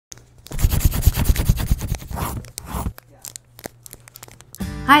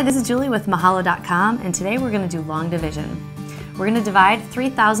Hi, this is Julie with Mahalo.com, and today we're going to do long division. We're going to divide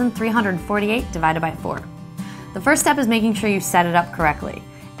 3,348 divided by 4. The first step is making sure you set it up correctly,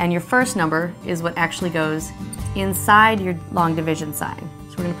 and your first number is what actually goes inside your long division sign.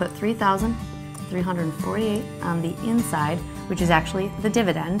 So we're going to put 3,348 on the inside, which is actually the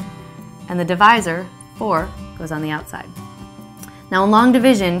dividend, and the divisor, 4, goes on the outside. Now in long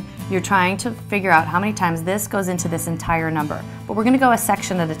division, you're trying to figure out how many times this goes into this entire number, but we're going to go a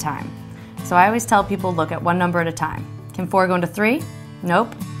section at a time. So I always tell people, look at one number at a time. Can 4 go into 3?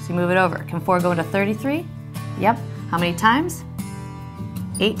 Nope. So you move it over. Can 4 go into 33? Yep. How many times?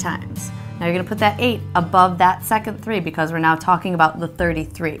 8 times. Now you're going to put that 8 above that second 3 because we're now talking about the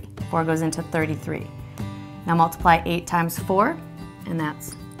 33. 4 goes into 33. Now multiply 8 times 4, and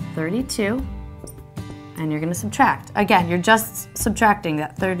that's 32. And you're going to subtract. Again, you're just subtracting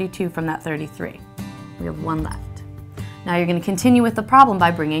that 32 from that 33. We have 1 left. Now you're going to continue with the problem by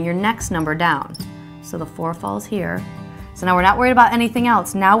bringing your next number down. So the 4 falls here. So now we're not worried about anything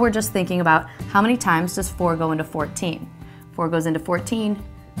else. Now we're just thinking about how many times does 4 go into 14? 4 goes into 14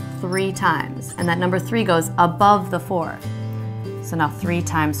 3 times. And that number 3 goes above the 4. So now 3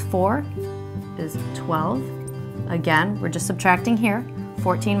 times 4 is 12. Again, we're just subtracting here.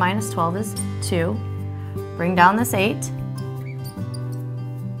 14 minus 12 is 2. Bring down this 8.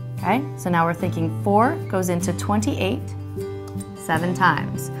 Okay, so now we're thinking 4 goes into 28 7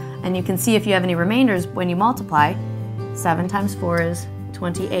 times. And you can see if you have any remainders when you multiply, 7 times 4 is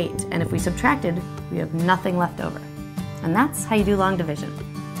 28. And if we subtracted, we have nothing left over. And that's how you do long division.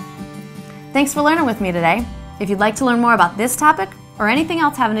 Thanks for learning with me today. If you'd like to learn more about this topic or anything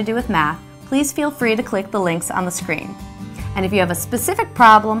else having to do with math, please feel free to click the links on the screen. And if you have a specific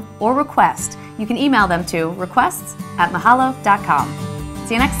problem or request, you can email them to requests@mahalo.com.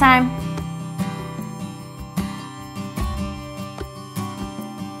 See you next time.